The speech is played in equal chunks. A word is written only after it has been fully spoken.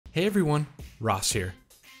Hey everyone, Ross here.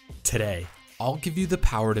 Today, I'll give you the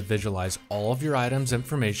power to visualize all of your items'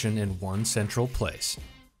 information in one central place.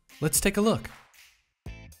 Let's take a look.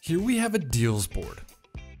 Here we have a deals board.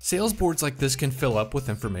 Sales boards like this can fill up with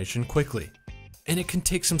information quickly, and it can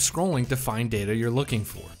take some scrolling to find data you're looking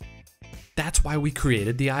for. That's why we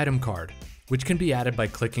created the item card, which can be added by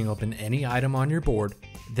clicking open any item on your board,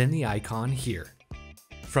 then the icon here.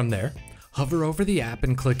 From there, hover over the app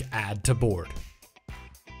and click Add to Board.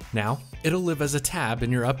 Now, it'll live as a tab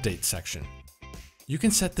in your update section. You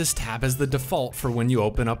can set this tab as the default for when you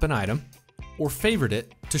open up an item, or favorite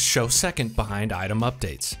it to show second behind item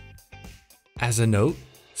updates. As a note,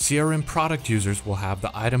 CRM product users will have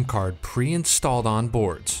the item card pre-installed on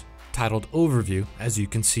boards, titled Overview, as you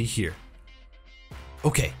can see here.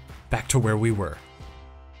 Okay, back to where we were.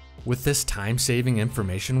 With this time-saving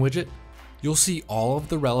information widget, you'll see all of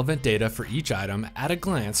the relevant data for each item at a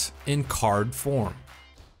glance in card form.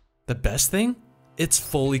 The best thing? It's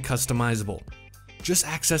fully customizable. Just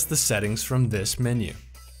access the settings from this menu.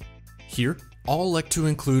 Here, I'll elect to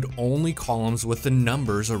include only columns with the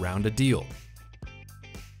numbers around a deal.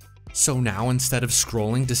 So now instead of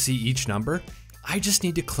scrolling to see each number, I just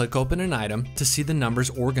need to click open an item to see the numbers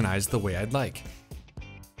organized the way I'd like.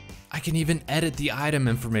 I can even edit the item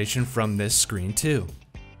information from this screen too.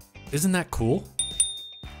 Isn't that cool?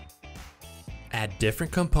 Add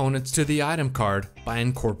different components to the item card by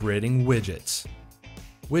incorporating widgets.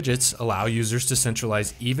 Widgets allow users to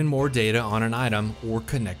centralize even more data on an item or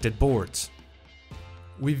connected boards.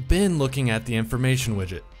 We've been looking at the information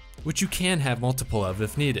widget, which you can have multiple of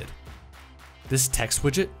if needed. This text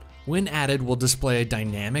widget, when added, will display a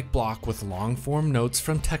dynamic block with long-form notes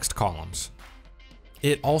from text columns.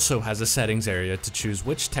 It also has a settings area to choose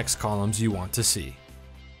which text columns you want to see.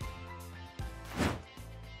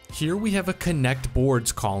 Here we have a Connect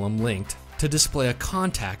Boards column linked to display a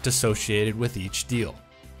contact associated with each deal.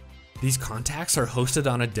 These contacts are hosted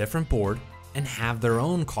on a different board and have their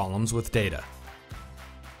own columns with data.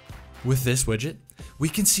 With this widget, we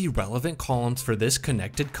can see relevant columns for this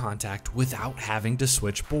connected contact without having to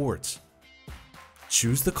switch boards.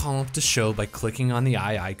 Choose the column to show by clicking on the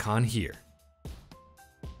eye icon here.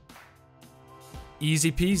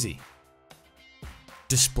 Easy peasy.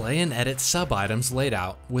 Display and edit sub-items laid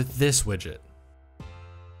out with this widget.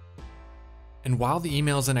 And while the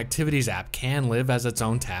Emails and Activities app can live as its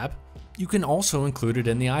own tab, you can also include it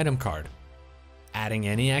in the item card, adding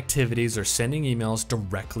any activities or sending emails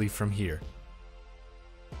directly from here.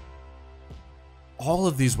 All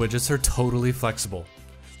of these widgets are totally flexible.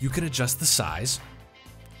 You can adjust the size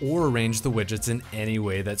or arrange the widgets in any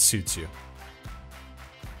way that suits you.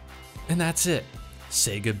 And that's it.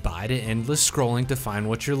 Say goodbye to endless scrolling to find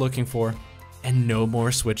what you're looking for, and no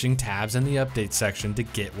more switching tabs in the update section to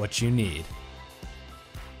get what you need.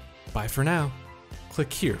 Bye for now.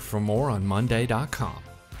 Click here for more on monday.com.